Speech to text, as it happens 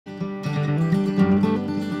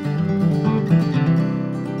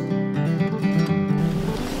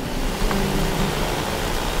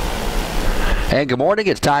And good morning.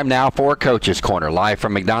 It's time now for Coach's Corner, live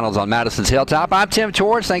from McDonald's on Madison's Hilltop. I'm Tim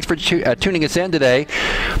Torres. Thanks for tuning us in today.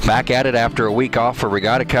 Back at it after a week off for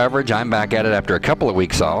regatta coverage. I'm back at it after a couple of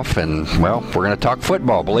weeks off. And, well, we're going to talk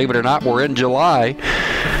football. Believe it or not, we're in July.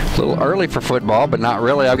 A little early for football, but not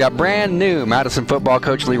really. I've got brand new Madison football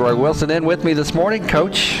coach Leroy Wilson in with me this morning.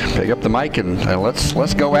 Coach, pick up the mic and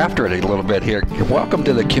let's go after it a little bit here. Welcome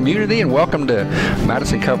to the community and welcome to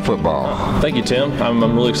Madison Cup football. Thank you, Tim. I'm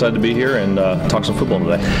really excited to be here and talk some football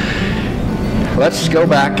today. Let's go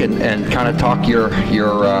back and kind of talk your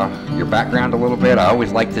background a little bit. I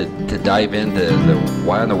always like to dive into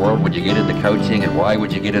why in the world would you get into coaching and why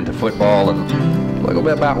would you get into football, and a little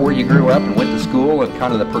bit about where you grew up and went to school and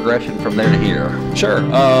kind of the progression from there to here. Sure.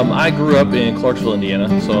 I grew up in Clarksville,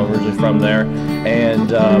 Indiana, so I'm originally from there, and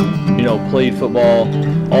played football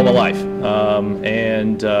all my life.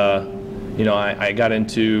 I got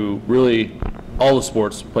into really all the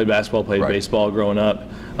sports. Played basketball, played baseball growing up,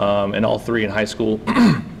 and all three in high school,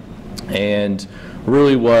 and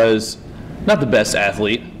really was not the best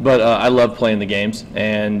athlete, but I loved playing the games.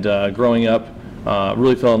 And growing up,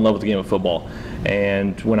 really fell in love with the game of football.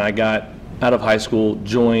 And when I got out of high school,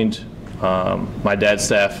 joined my dad's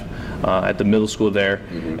staff at the middle school there,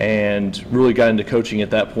 and really got into coaching at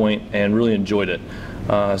that point and really enjoyed it.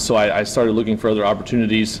 So I started looking for other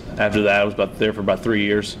opportunities after that. I was there for about 3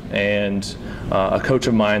 years, and a coach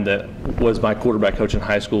of mine that was my quarterback coach in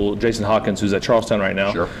high school, Jason Hawkins, who's at Charlestown right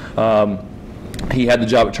now. Sure. He had the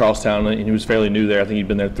job at Charlestown, and he was fairly new there. I think he'd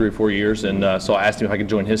been there 3 or 4 years, and so I asked him if I could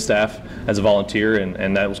join his staff as a volunteer,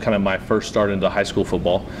 and that was kind of my first start into high school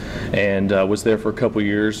football, and was there for a couple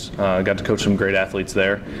years. Got to coach some great athletes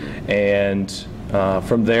there, and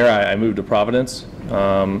from there I moved to Providence,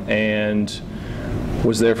 and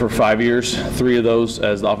was there for 5 years, 3 of those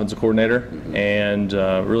as the offensive coordinator, and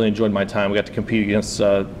really enjoyed my time. We got to compete against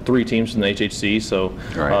 3 teams from the HHC, so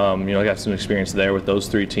I got some experience there with those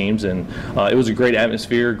 3 teams, and it was a great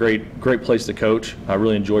atmosphere, great place to coach. I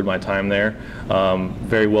really enjoyed my time there.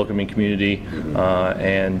 Very welcoming community,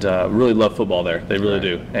 and really love football there. They really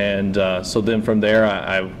do. And so then from there,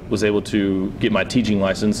 I was able to get my teaching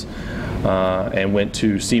license and went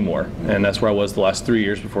to Seymour, and that's where I was the last 3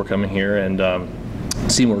 years before coming here. And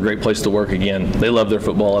Seymour, a great place to work again. They love their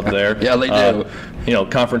football up there. Yeah, they do.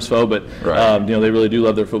 Conference foe, but they really do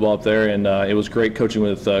love their football up there. And it was great coaching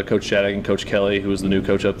with Coach Shattuck and Coach Kelly, who was the new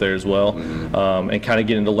coach up there as well, and kind of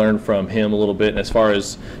getting to learn from him a little bit. And as far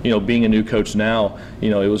as being a new coach now,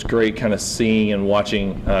 it was great kind of seeing and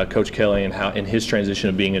watching Coach Kelly and how in his transition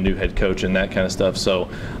of being a new head coach and that kind of stuff. So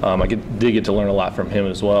I did get to learn a lot from him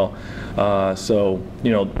as well.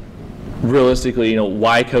 Realistically,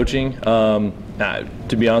 why coaching?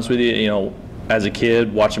 To be honest with you, as a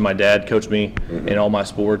kid, watching my dad coach me in all my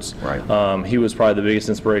sports, he was probably the biggest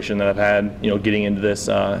inspiration that I've had, getting into this.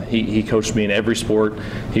 He coached me in every sport.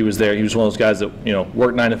 He was there. He was one of those guys that,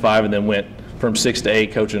 worked 9 to 5 and then went from 6 to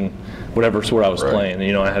 8 coaching whatever sport I was playing.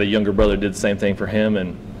 And, I had a younger brother who did the same thing for him,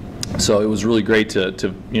 and so it was really great to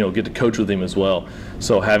get to coach with him as well.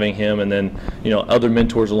 So having him and then, other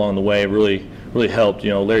mentors along the way really helped.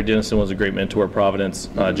 Larry Dennison was a great mentor at Providence.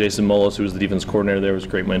 Jason Mullis, who was the defense coordinator there, was a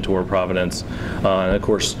great mentor at Providence. And of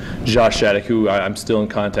course, Josh Shattuck, who I'm still in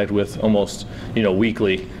contact with almost,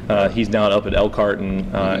 weekly. He's now up at Elkhart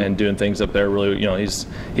and doing things up there. Really,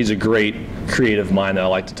 he's a great creative mind that I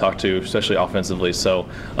like to talk to, especially offensively. So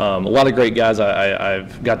a lot of great guys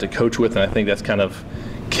I've got to coach with, and I think that's kind of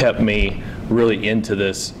kept me really into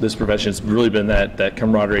this profession. It's really been that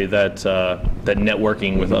camaraderie, that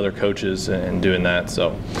networking with other coaches and doing that.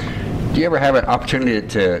 So, do you ever have an opportunity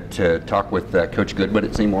to talk with Coach Goodwood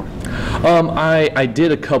at Seymour? I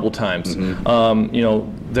did a couple times.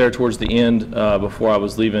 There towards the end, before I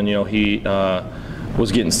was leaving, he was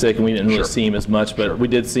getting sick and we didn't really see him as much, but we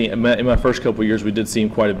did see him in my first couple of years. We did see him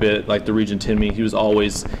quite a bit, like the Region 10 meeting. He was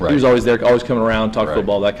always there, always coming around, talk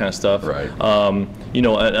football, that kind of stuff.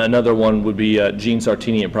 Another one would be Gene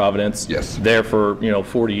Sartini at Providence. Yes. There for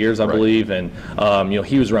 40 years, I believe, and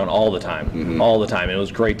he was around all the time, all the time. It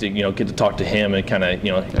was great to get to talk to him and kind of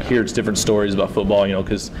hear different stories about football.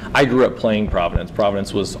 Because I grew up playing Providence.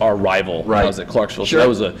 Providence was our rival when I was at Clarksville. So that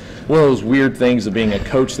was one of those weird things of being a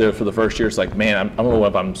coach there for the first year. It's like, man, I don't know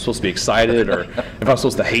if I'm supposed to be excited or if I'm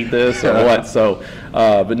supposed to hate this or what. So,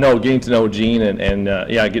 but no, getting to know Gene and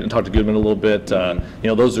getting to talk to Goodman a little bit.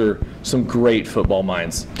 Those are some great football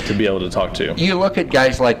minds to be able to talk to. You look at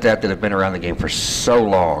guys like that have been around the game for so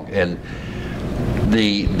long, and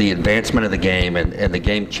the advancement of the game and the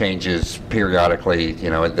game changes periodically.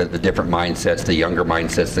 The different mindsets, the younger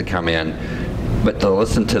mindsets that come in. But to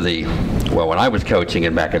listen to when I was coaching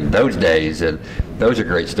and back in those days, and Those are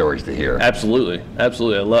great stories to hear. Absolutely,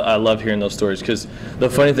 absolutely. I love hearing those stories, because the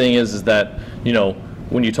funny thing is that, you know,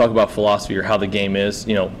 when you talk about philosophy or how the game is,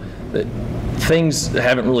 you know, things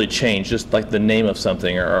haven't really changed, just like the name of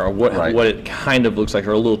something or what it kind of looks like,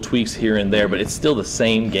 or little tweaks here and there, but it's still the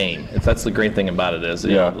same game. That's the great thing about it, is,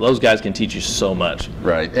 you know, those guys can teach you so much.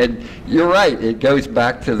 Right, and you're right. It goes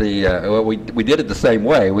back to the well, we did it the same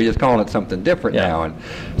way. We're just calling it something different now. And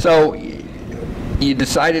so you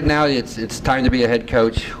decided now it's time to be a head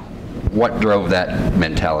coach. What drove that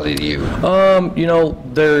mentality to you? You know,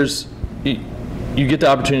 you get the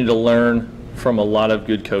opportunity to learn from a lot of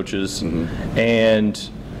good coaches, and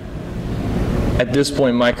at this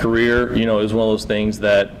point in my career, you know, it was one of those things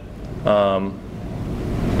that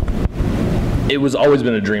it was always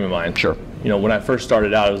been a dream of mine. Sure. You know, when I first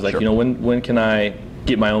started out, it was like, you know, when can I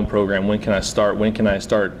get my own program? When can I start? When can I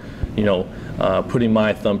start, you know, putting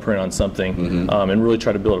my thumbprint on something, and really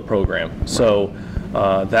try to build a program? So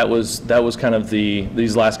that was kind of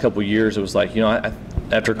these last couple of years. It was like, you know,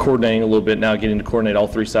 after coordinating a little bit, now getting to coordinate all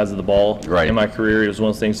three sides of the ball in my career, it was one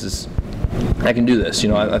of those things is, I can do this. You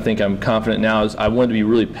know, I think I'm confident now. I wanted to be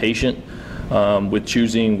really patient with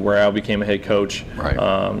choosing where I became a head coach.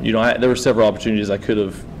 You know, there were several opportunities I could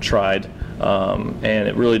have tried, and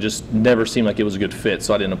it really just never seemed like it was a good fit,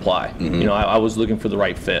 so I didn't apply. You know, I was looking for the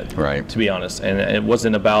right fit, to be honest, and it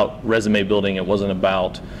wasn't about resume building. It wasn't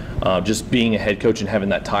about just being a head coach and having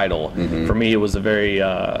that title. For me, it was a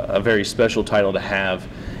very special title to have,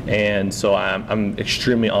 and so I'm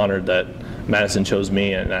extremely honored that Madison chose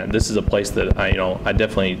me, and this is a place that I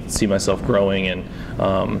definitely see myself growing and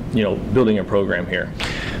you know, building a program here.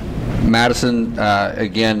 Madison,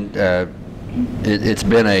 again, it's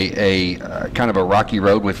been a kind of a rocky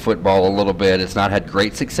road with football a little bit. It's not had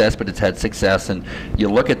great success, but it's had success. And you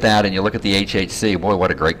look at that, and you look at the HHC. Boy,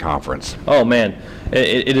 what a great conference! Oh man,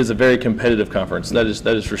 it is a very competitive conference. That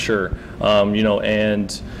is for sure. You know,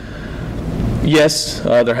 and yes,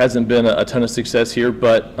 there hasn't been a ton of success here,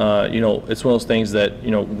 but you know, it's one of those things that,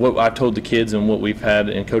 you know, what I've told the kids and what we've had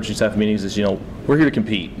in coaching staff meetings is, you know, we're here to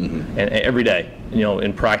compete, and every day, you know,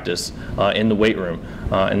 in practice, in the weight room,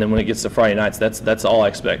 and then when it gets to Friday nights, that's all I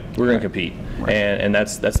expect. We're going to compete, and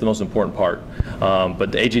that's the most important part.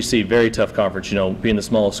 But the AJC, very tough conference. You know, being the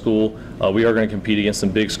smallest school, we are going to compete against some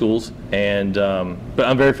big schools, and but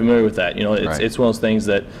I'm very familiar with that. You know, it's one of those things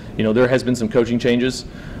that, you know, there has been some coaching changes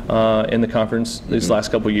in the conference these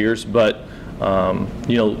last couple of years, but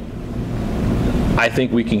you know, I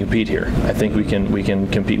think we can compete here. I think we can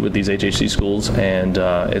compete with these HHC schools, and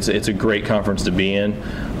it's a great conference to be in.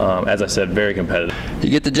 As I said, very competitive. You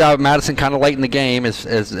get the job at Madison kind of late in the game, as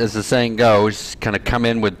the saying goes. Kind of come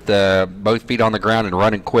in with both feet on the ground and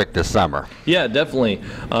running quick this summer. Yeah, definitely.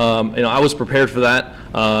 You know, I was prepared for that.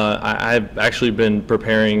 I've actually been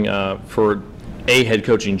preparing for a head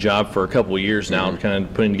coaching job for a couple of years now. I'm kind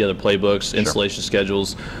of putting together playbooks, installation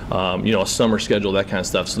schedules, you know, a summer schedule, that kind of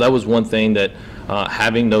stuff. So that was one thing that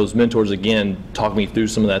having those mentors again talk me through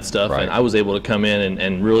some of that stuff, and I was able to come in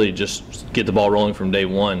and really just get the ball rolling from day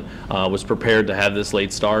one. Was prepared to have this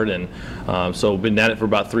late start, and so been at it for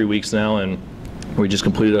about 3 weeks now, and we just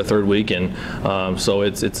completed our third week, and so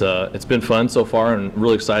it's been fun so far, and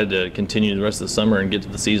really excited to continue the rest of the summer and get to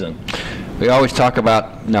the season. We always talk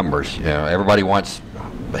about numbers. You know, everybody wants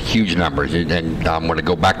huge numbers, and I'm going to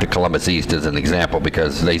go back to Columbus East as an example,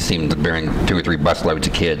 because they seem to bring 2 or 3 busloads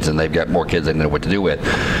of kids, and they've got more kids than they know what to do with.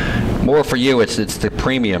 More for you, it's the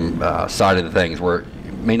premium side of the things, where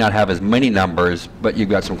you may not have as many numbers, but you've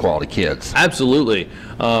got some quality kids. Absolutely.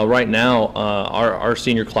 Right now, our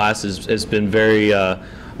senior class has been very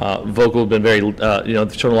vocal, been very, you know,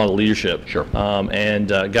 shown a lot of leadership. And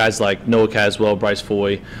guys like Noah Caswell, Bryce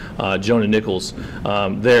Foy, Jonah Nichols,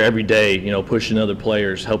 they're every day, you know, pushing other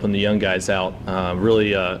players, helping the young guys out,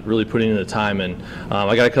 really putting in the time. And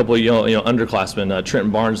I got a couple of you know underclassmen.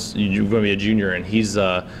 Trenton Barnes, you're going to be a junior, and he's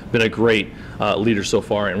been a great leader so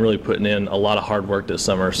far, and really putting in a lot of hard work this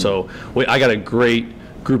summer. So I got a great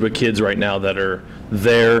group of kids right now that are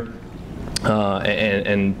there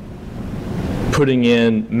and putting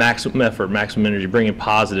in maximum effort, maximum energy, bringing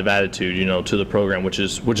positive attitude, you know, to the program, which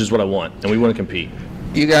is what I want, and we want to compete.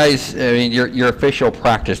 You guys, I mean, your official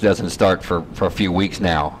practice doesn't start for a few weeks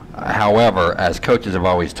now. However, as coaches have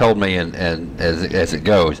always told me, and as it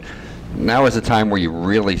goes, now is the time where you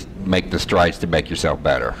really make the strides to make yourself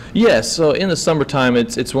better. Yes, so in the summertime,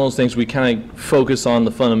 it's one of those things we kind of focus on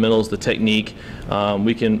the fundamentals, the technique.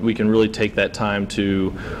 We can really take that time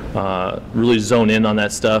to really zone in on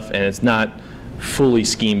that stuff, and it's not fully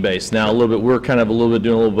scheme based. Now we're kind of a little bit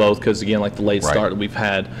doing a little both, because again, like the late start that we've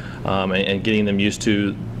had, and getting them used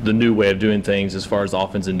to the new way of doing things as far as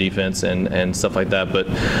offense and defense and stuff like that. But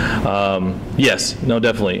yes, no,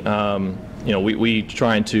 definitely. You know, we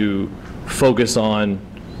trying to focus on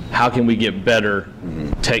how can we get better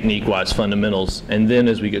technique-wise, fundamentals, and then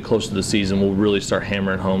as we get closer to the season, we'll really start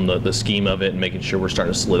hammering home the scheme of it and making sure we're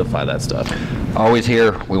starting to solidify that stuff. Always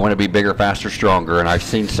hear we want to be bigger, faster, stronger, and I've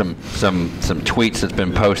seen some tweets that's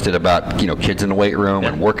been posted about, you know, kids in the weight room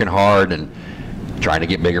and working hard and trying to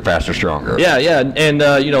get bigger, faster, stronger. Yeah, and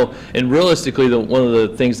you know, and realistically, one of the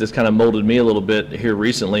things that's kind of molded me a little bit here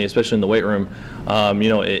recently, especially in the weight room, you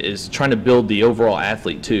know, is trying to build the overall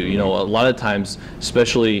athlete too. You know, a lot of times,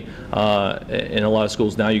 especially in a lot of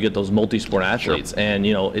schools now, you get those multi-sport athletes, and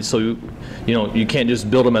you know, you know, you can't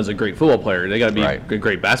just build them as a great football player. They got to be a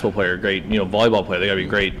great basketball player, great, you know, volleyball player. They got to be a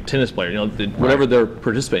great tennis player. You know, whatever they're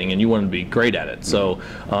participating in, you want them to be great at it. So,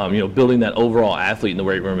 you know, building that overall athlete in the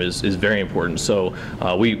weight room is very important. So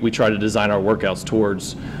we try to design our workouts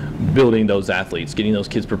towards building those athletes, getting those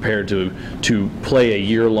kids prepared to play a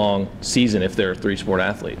year-long season if they're 3-sport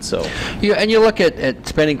athletes. So yeah, and you look at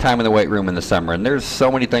spending time in the weight room in the summer, and there's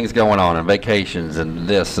so many things going on, and vacations and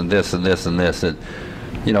this and this and this and this, and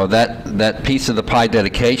you know, that piece of the pie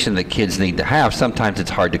dedication that kids need to have, sometimes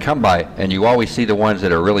it's hard to come by, and you always see the ones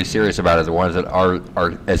that are really serious about it, the ones that are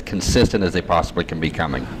as consistent as they possibly can be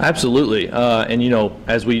coming. Absolutely. And you know,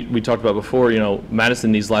 as we talked about before, you know,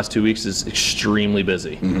 Madison these last 2 weeks is extremely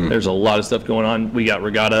busy. There's a lot of stuff going on. We got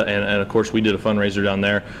regatta, and of course we did a fundraiser down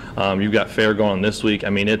there. You've got fair going on this week.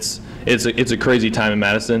 I mean, it's a crazy time in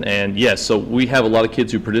Madison, and yes, so we have a lot of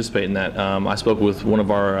kids who participate in that. I spoke with one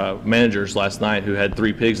of our managers last night who had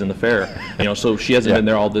 3 pigs in the fair, you know, so she hasn't been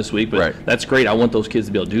there all this week, but that's great. I want those kids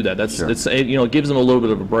to be able to do that. It's you know, it gives them a little bit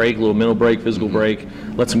of a break, a little mental break, physical break,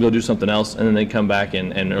 lets them go do something else, and then they come back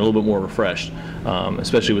and are a little bit more refreshed,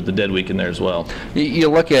 especially with the dead week in there as well. You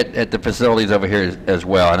look at the facilities over here as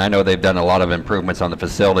well, and I know they've done a lot of improvements on the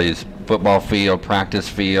facilities, football field, practice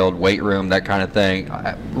field, weight room, that kind of thing.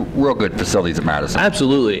 Real good facilities at Madison.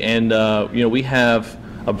 Absolutely, and you know, we have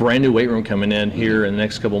a brand new weight room coming in here in the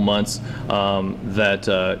next couple months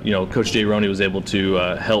that you know, Coach Jay Roney was able to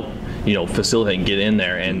help, you know, facilitate and get in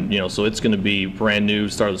there, and you know, so it's going to be brand new,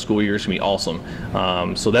 start of the school year. It's going to be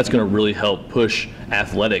awesome. So that's going to really help push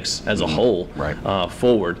athletics as a whole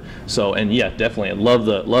forward. So, and yeah, definitely, I love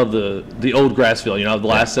the old grass field. You know, the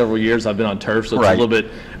last several years I've been on turf, so it's a little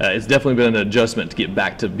bit. It's definitely been an adjustment to get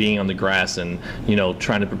back to being on the grass and, you know,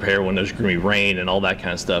 trying to prepare when there's going to be rain and all that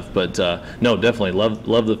kind of stuff. But no, definitely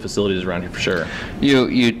love the facilities around here for sure.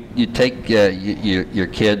 You take your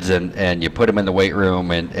kids and you put them in the weight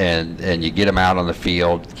room and you get them out on the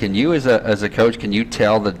field. Can you, as a coach, can you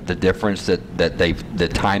tell the difference that the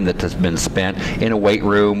time that has been spent in a weight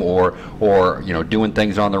room or you know, doing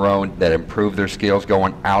things on their own that improve their skills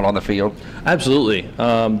going out on the field? Absolutely.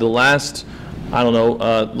 The last, I don't know,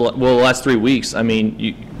 well, the last 3 weeks, I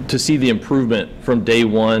mean, to see the improvement from day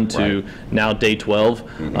 1 to now day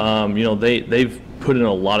 12, you know, they've put in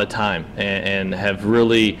a lot of time and have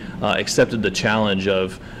really accepted the challenge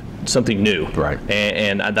of something new.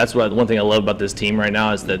 And that's what one thing I love about this team right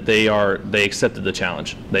now is that they accepted the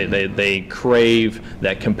challenge. They crave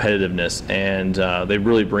that competitiveness, and they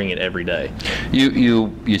really bring it every day.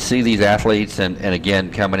 You see these athletes and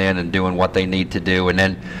again coming in and doing what they need to do, and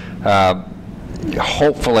then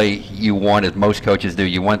hopefully you want, as most coaches do,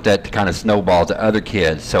 you want that to kind of snowball to other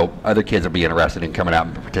kids, so other kids will be interested in coming out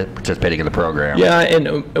and participating in the program. Yeah,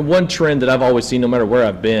 and one trend that I've always seen, no matter where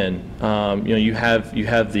I've been, you know, you have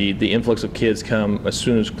the influx of kids come as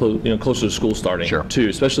soon as closer to school starting, too,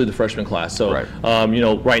 especially the freshman class. So you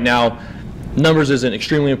know, right now, numbers isn't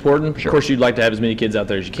extremely important. Of course, you'd like to have as many kids out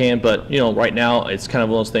there as you can, but you know, right now it's kind of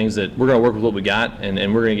one of those things that we're going to work with what we got, and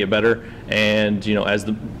we're going to get better. And you know, as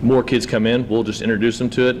the more kids come in, we'll just introduce them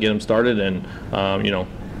to it, get them started, and you know,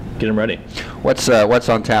 get them ready. What's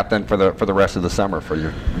on tap then for the rest of the summer for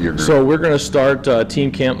your group? So we're going to start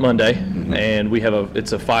team camp Monday, and we have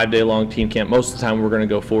it's a 5-day long team camp. Most of the time we're going to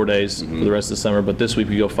go 4 days for the rest of the summer, but this week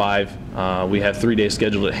we go 5. We have 3 days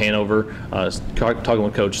scheduled at Hanover. Talking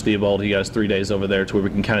with Coach Theobald, he has 3 days over there to where we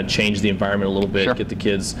can kind of change the environment a little bit, get the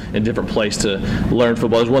kids in a different place to learn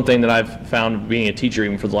football. There's one thing that I've found being a teacher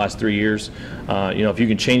even for the last 3 years, you know, if you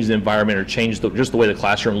can change the environment or change just the way the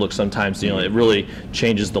classroom looks sometimes, you know, it really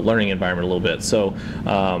changes the learning environment a little bit. So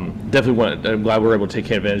definitely I'm glad we're able to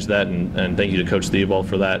take advantage of that, and thank you to Coach Theobald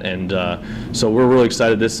for that. And so we're really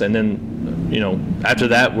excited and then, you know, after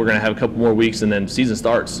that we're going to have a couple more weeks, and then season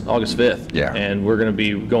starts August 5th. 5th. Yeah. And we're going to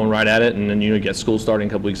be going right at it, and then you get school starting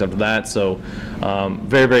a couple weeks after that. So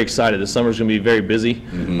very, very excited. The summer's going to be very busy,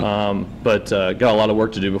 but got a lot of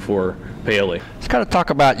work to do before Paoli. Let's kind of talk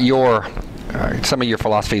about some of your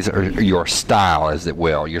philosophies, or your style, as it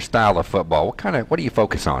will, your style of football. What do you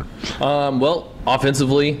focus on? Well,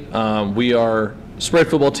 offensively, we are a spread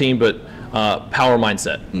football team, but power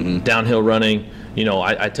mindset, downhill running.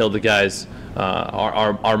 I tell the guys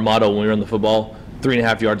our motto when we run the football: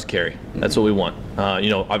 3.5 yards a carry. That's what we want.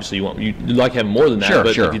 Obviously you'd like to have more than that, sure,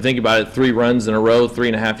 but sure. if you think about it, 3 runs in a row,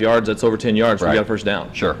 3.5 yards, that's over 10 yards. Right. We got a first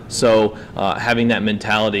down. Sure. So having that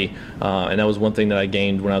mentality, and that was one thing that I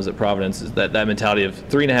gained when I was at Providence, is that mentality of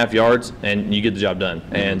 3.5 yards and you get the job done.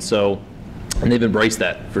 And they've embraced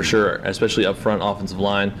that for sure, especially up front, offensive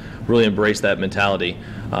line, really embraced that mentality.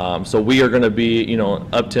 So we are going to be,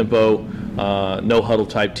 up-tempo, no huddle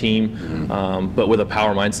type team, but with a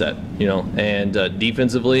power mindset, and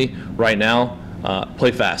defensively right now,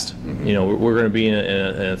 play fast. We're going to be in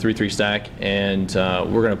a 3-3 stack, and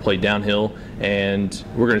we're going to play downhill, and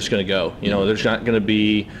we're just going to go. There's not going to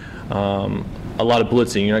be a lot of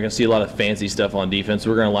blitzing. You're not going to see a lot of fancy stuff on defense.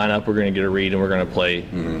 We're going to line up, we're going to get a read, and we're going to play.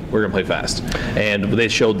 We're going to play fast. And they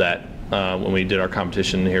showed that when we did our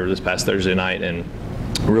competition here this past Thursday night, and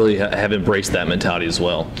really have embraced that mentality as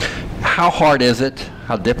well. How hard is it?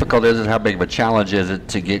 How difficult is it? How big of a challenge is it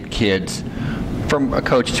to get kids from a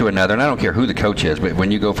coach to another? And I don't care who the coach is, but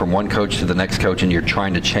when you go from one coach to the next coach and you're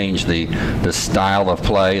trying to change the style of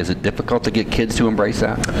play, is it difficult to get kids to embrace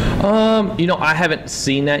that? I haven't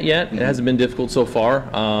seen that yet. It hasn't been difficult so far.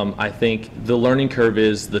 I think the learning curve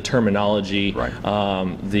is the terminology, right.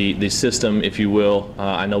 The system, if you will.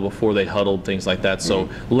 I know before they huddled, things like that. So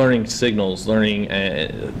learning signals, learning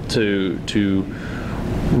to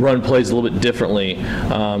run plays a little bit differently.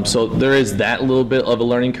 So there is that little bit of a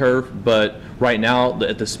learning curve, but right now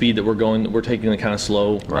at the speed that we're going, we're taking it kind of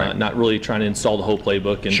slow, right. Not really trying to install the whole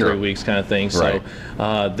playbook in 3 weeks kind of thing. Right.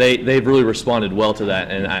 So they've really responded well to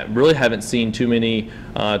that, and I really haven't seen too many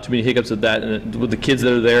hiccups with that. And with the kids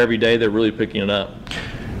that are there every day, they're really picking it up.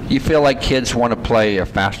 You feel like kids want to play a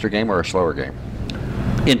faster game or a slower game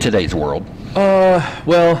in today's world?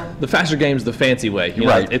 Well, the faster game's the fancy way.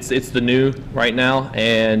 Right. It's the new right now,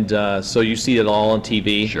 and so you see it all on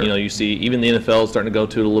TV. Sure. You see even the NFL is starting to go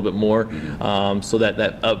to it a little bit more. So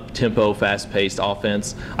that up-tempo, fast-paced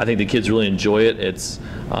offense, I think the kids really enjoy it. It's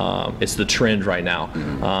the trend right now.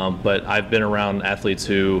 But I've been around athletes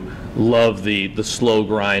who love the slow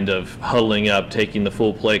grind of huddling up, taking the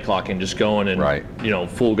full play clock, and just going and right.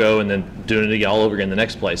 Full go, and then doing it all over again the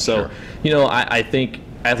next play. So sure. I think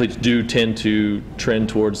athletes do tend to trend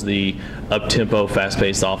towards the up-tempo,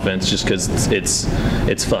 fast-paced offense just because it's fun.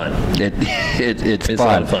 It's fun. A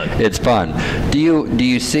lot of fun. It's fun. Do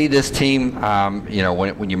you see this team?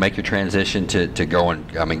 When you make your transition to go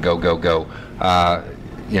go.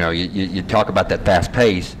 You talk about that fast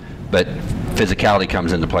pace, but physicality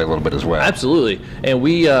comes into play a little bit as well. Absolutely, and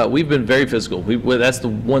we've been very physical. That's the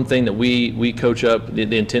one thing that we coach up,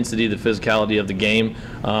 the intensity, the physicality of the game.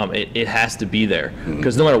 It has to be there,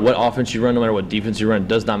 because no matter what offense you run, no matter what defense you run, it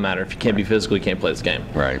does not matter. If you can't be physical, you can't play this game.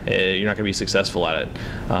 Right. You're not going to be successful at it.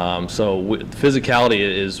 Physicality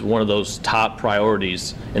is one of those top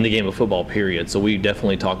priorities in the game of football, period. So we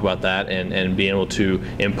definitely talk about that and being able to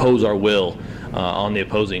impose our will on the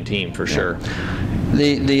opposing team for sure.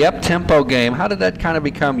 The up-tempo game, how did that kind of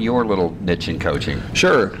become your little niche in coaching?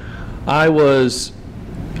 Sure. I was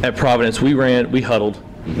at Providence. We huddled.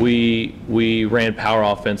 We ran power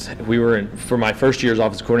offense. We were for my first year as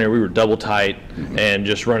offensive coordinator, we were double tight and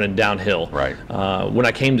just running downhill. Right. When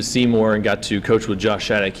I came to Seymour and got to coach with Josh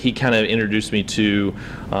Shattuck, he kind of introduced me to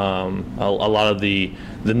a lot of the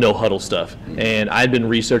no huddle stuff. And I'd been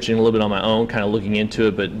researching a little bit on my own, kind of looking into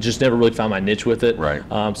it, but just never really found my niche with it. Right.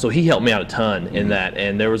 So he helped me out a ton in that,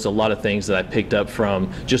 and there was a lot of things that I picked up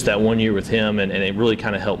from just that 1 year with him, and it really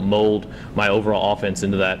kind of helped mold my overall offense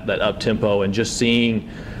into that up tempo, and just seeing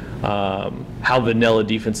how vanilla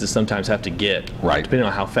defenses sometimes have to get, right, depending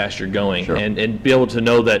on how fast you're going, sure, and be able to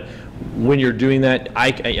know that when you're doing that,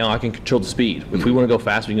 I can control the speed. If we want to go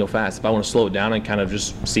fast, we can go fast. If I want to slow it down and kind of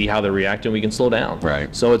just see how they're reacting, we can slow down.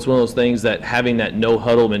 Right. So it's one of those things that having that no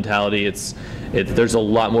huddle mentality, there's a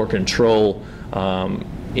lot more control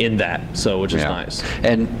in that. So which is nice.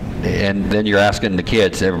 And then you're asking the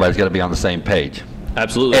kids, everybody's got to be on the same page.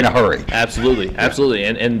 Absolutely. In a hurry. Absolutely. Absolutely.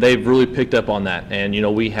 And they've really picked up on that. And,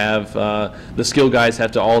 we have the skill guys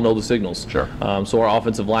have to all know the signals. Sure. So our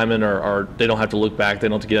offensive linemen they don't have to look back. They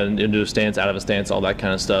don't have to get into a stance, out of a stance, all that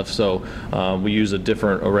kind of stuff. So we use a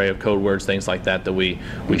different array of code words, things like that we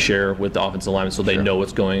share with the offensive linemen so they know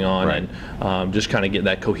what's going on. Right. And just kind of get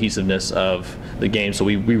that cohesiveness of the game. So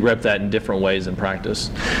we rep that in different ways in practice.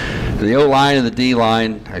 The O-line and the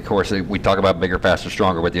D-line, of course, we talk about bigger, faster,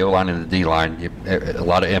 stronger, but the O-line and the D-line, a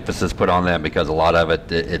lot of emphasis put on them because a lot of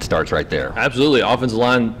it starts right there. Absolutely. Offensive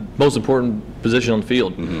line, most important position on the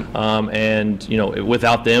field. And,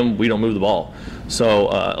 without them, we don't move the ball. So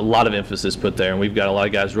a lot of emphasis put there, and we've got a lot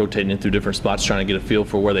of guys rotating in through different spots trying to get a feel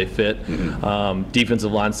for where they fit.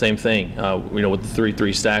 Defensive line, same thing. With the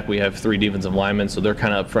 3-3 stack, we have 3 defensive linemen, so they're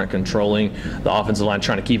kind of up front controlling the offensive line,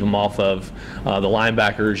 trying to keep them off of the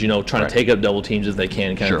linebackers, trying to take up double teams if they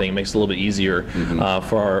can, kind of thing. It makes it a little bit easier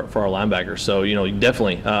for our linebackers. So,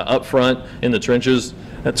 definitely up front in the trenches,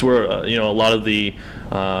 that's where a lot of the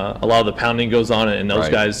pounding goes on, and those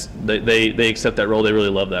guys they accept that role. They really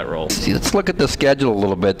love that role. Let's look at the schedule a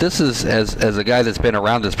little bit. This is, as a guy that's been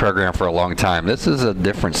around this program for a long time, this is a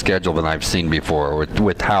different schedule than I've seen before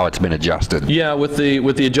with how it's been adjusted. Yeah, with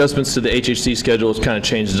the adjustments to the HHC schedule, it's kind of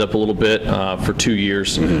changed it up a little bit for 2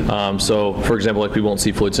 years. So, for example, we won't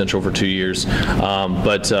see Floyd Central for 2 years,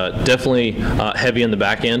 but definitely heavy in the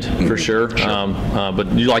back end for sure.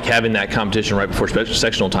 But you like having that competition right before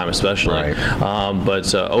sectional time, especially.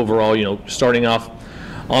 But overall, starting off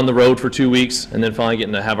on the road for 2 weeks and then finally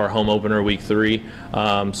getting to have our home opener week 3.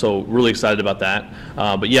 So really excited about that.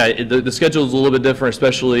 But yeah, the schedule is a little bit different,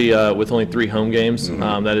 especially with only 3 home games.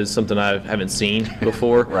 That is something I haven't seen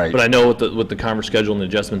before. But I know with the conference schedule and the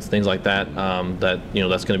adjustments, things like that,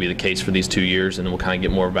 that's going to be the case for these 2 years, and then we'll kind of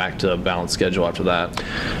get more back to a balanced schedule after that.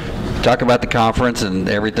 Talk about the conference and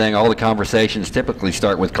everything. All the conversations typically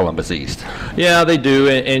start with Columbus East. Yeah, they do,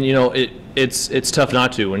 and it's tough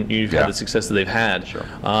not to when you've had the success that they've had.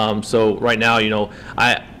 So right now,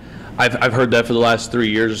 I've heard that for the last 3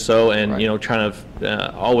 years or so, and trying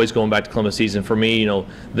to always going back to Columbus East. And for me,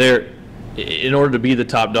 in order to be the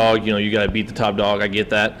top dog, you got to beat the top dog. I get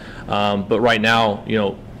that, but right now,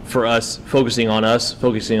 for us, focusing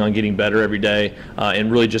on getting better every day,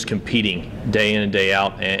 and really just competing day in and day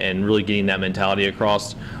out, and really getting that mentality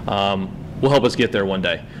across will help us get there one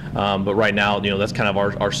day. But right now, that's kind of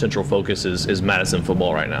our central focus is Madison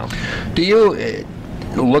football right now. Do you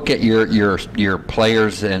look at your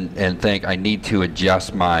players and think, I need to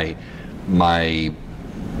adjust my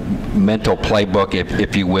mental playbook,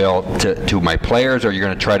 if you will, to my players, or you're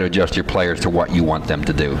going to try to adjust your players to what you want them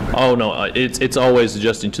to do? Oh no, it's always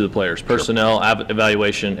adjusting to the players. Personnel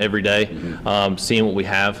evaluation every day, seeing what we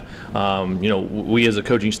have. We as a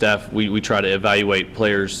coaching staff, we try to evaluate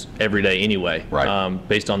players every day anyway,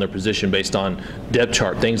 based on their position, based on depth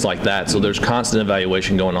chart, things like that. So there's constant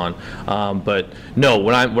evaluation going on. But no,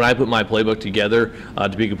 when I put my playbook together,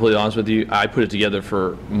 to be completely honest with you, I put it together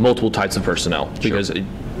for multiple types of personnel, because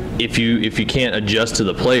if you can't adjust to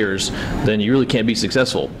the players, then you really can't be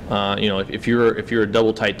successful. If you're a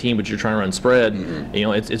double tight team but you're trying to run spread,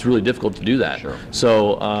 it's really difficult to do that.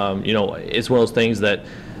 So it's one of those things that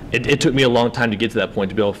it took me a long time to get to that point,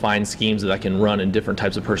 to be able to find schemes that I can run in different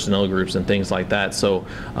types of personnel groups and things like that. So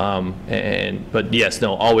but yes,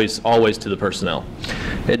 no, always to the personnel.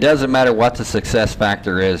 It doesn't matter what the success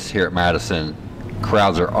factor is here at Madison,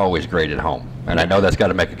 crowds are always great at home. And I know that's got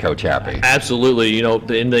to make a coach happy. Absolutely.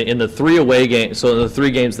 In the 3 away games, so in the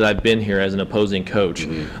 3 games that I've been here as an opposing coach,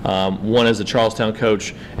 1 as a Charlestown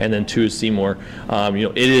coach, and then 2 as Seymour,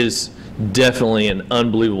 it is definitely an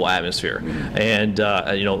unbelievable atmosphere. And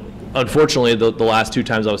unfortunately, the last 2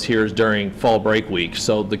 times I was here is during fall break week,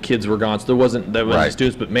 so the kids were gone, so there wasn't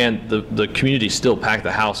students, but man, the community still packed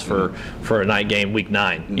the house for a night game, week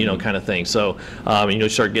 9, kind of thing. So you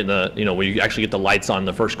start getting where you actually get the lights on in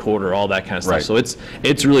the first quarter, all that kind of stuff. So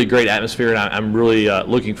it's really great atmosphere, and I'm really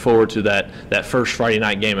looking forward to that first Friday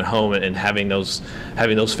night game at home, and having those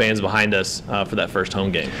fans behind us for that first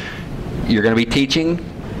home game. You're going to be teaching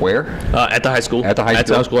where? At the high school. At the high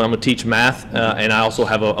school. I'm going to teach math, and I also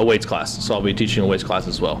have a weights class, so I'll be teaching a weights class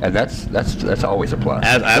as well. And that's always a plus.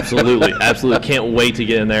 Absolutely, absolutely. Can't wait to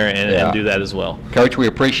get in there and do that as well. Coach, we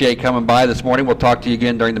appreciate coming by this morning. We'll talk to you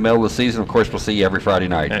again during the middle of the season. Of course, we'll see you every Friday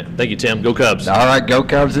night. Right, thank you, Tim. Go Cubs. All right, go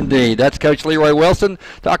Cubs indeed. That's Coach Leroy Wilson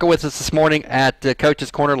talking with us this morning at Coach's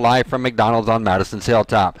Corner, live from McDonald's on Madison's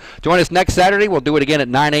Hilltop. Join us next Saturday. We'll do it again at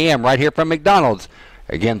 9 a.m. right here from McDonald's.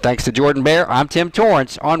 Again, thanks to Jordan Bear. I'm Tim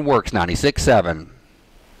Torrance on WORX 96.7.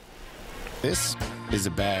 This is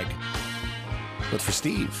a bag. But for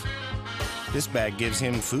Steve, this bag gives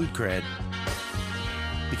him food cred.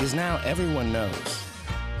 Because now everyone knows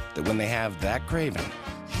that when they have that craving,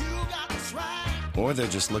 or they're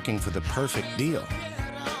just looking for the perfect deal,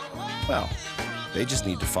 well, they just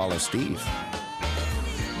need to follow Steve.